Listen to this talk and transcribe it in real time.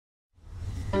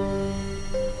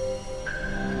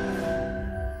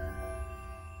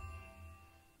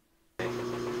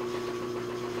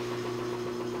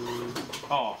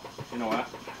You know what? I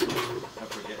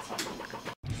forget something.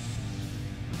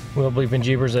 Well,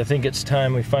 BleepinJeepers, I think it's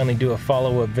time we finally do a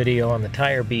follow-up video on the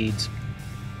tire beads.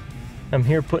 I'm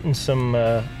here putting some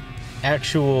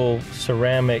actual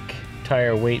ceramic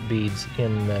tire weight beads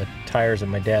in the tires of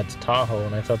my dad's Tahoe,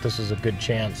 and I thought this was a good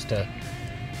chance to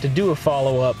do a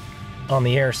follow-up on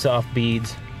the Airsoft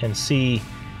beads and see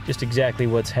just exactly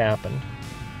what's happened.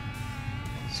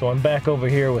 So I'm back over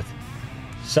here with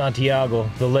Santiago,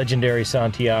 the legendary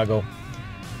Santiago.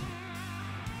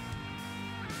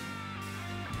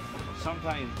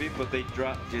 Sometimes people, they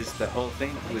drop just the whole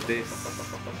thing with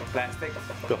this plastic.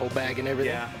 The whole bag and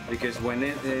everything? Yeah, because when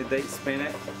they spin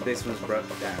it, this one's broke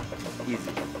down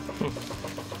easy.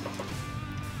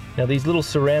 Now these little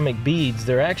ceramic beads,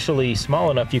 they're actually small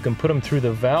enough you can put them through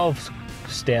the valve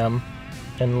stem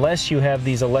unless you have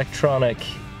these electronic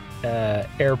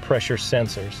air pressure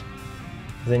sensors.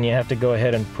 Then you have to go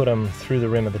ahead and put them through the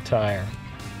rim of the tire.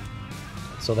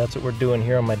 So that's what we're doing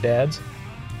here on my dad's.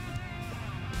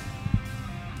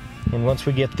 And once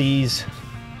we get these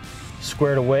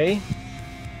squared away,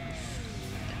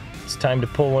 it's time to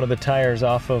pull one of the tires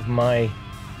off of my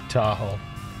Tahoe.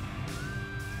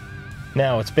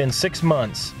 Now, it's been 6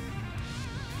 months.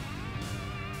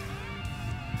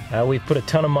 We've put a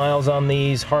ton of miles on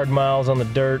these, hard miles on the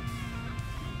dirt,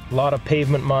 a lot of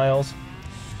pavement miles.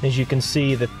 As you can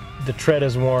see, the tread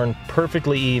is worn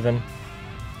perfectly even.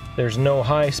 There's no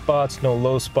high spots, no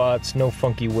low spots, no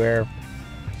funky wear.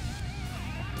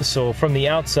 So from the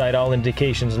outside, all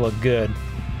indications look good.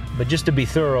 But just to be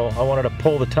thorough, I wanted to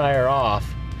pull the tire off,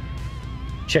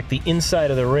 check the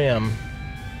inside of the rim,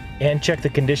 and check the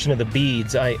condition of the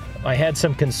beads. I had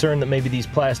some concern that maybe these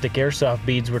plastic Airsoft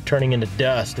beads were turning into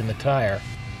dust in the tire.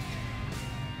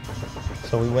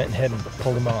 So we went ahead and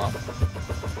pulled them off.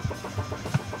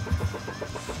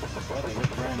 Well, they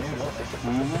look brand new, don't they?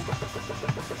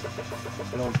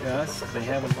 Mm-hmm. No dust. They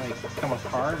haven't like come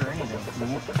apart or anything.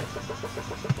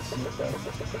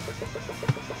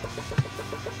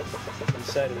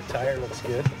 Inside of the tire looks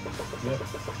good. Yep.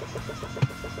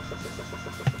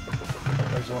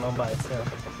 There's one on by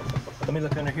itself. Let me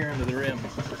look under here under the rim.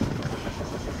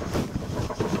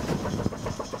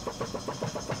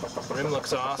 The rim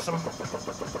looks awesome.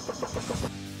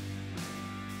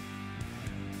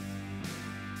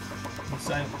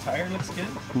 Inside of the tire looks good.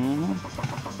 Mm-hmm.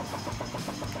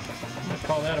 I'm gonna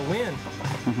call that a win.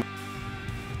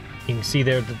 You can see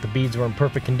there that the beads were in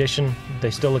perfect condition.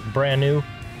 They still look brand new.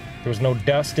 There was no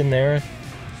dust in there.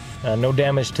 No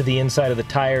damage to the inside of the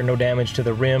tire, no damage to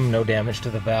the rim, no damage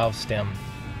to the valve stem.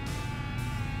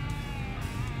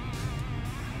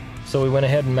 So we went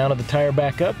ahead and mounted the tire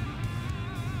back up.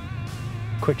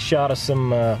 Quick shot of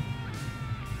some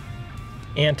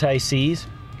anti-seize.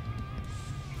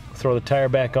 Throw the tire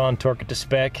back on, torque it to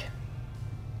spec,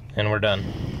 and we're done.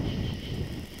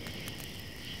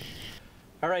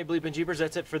 Alright, BleepinJeepers,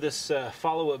 that's it for this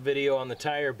follow-up video on the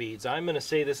tire beads. I'm going to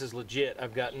say this is legit.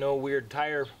 I've got no weird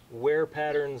tire wear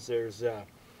patterns. There's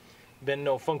been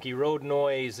no funky road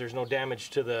noise. There's no damage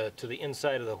to the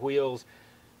inside of the wheels.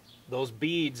 Those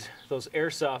beads, those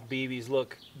Airsoft BBs,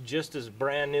 look just as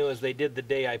brand new as they did the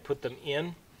day I put them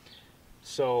in.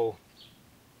 So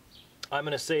I'm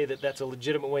going to say that that's a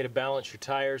legitimate way to balance your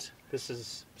tires. This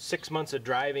is 6 months of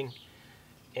driving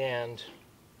and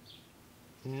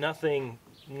nothing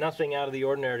out of the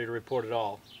ordinary to report at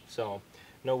all. So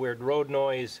no weird road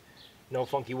noise, no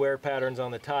funky wear patterns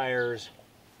on the tires.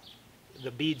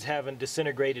 The beads haven't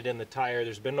disintegrated in the tire.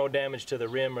 There's been no damage to the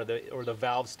rim or the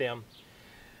valve stem.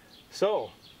 So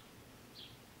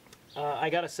I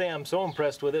gotta say, I'm so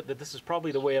impressed with it that this is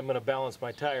probably the way I'm going to balance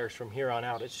my tires from here on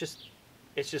out. It's just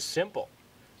simple,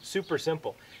 super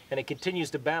simple, and it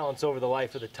continues to balance over the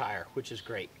life of the tire, which is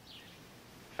great.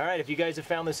 Alright, if you guys have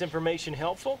found this information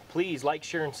helpful, please like,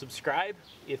 share, and subscribe.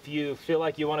 If you feel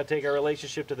like you want to take our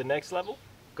relationship to the next level,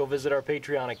 go visit our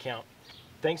Patreon account.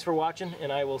 Thanks for watching,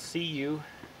 and I will see you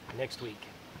next week.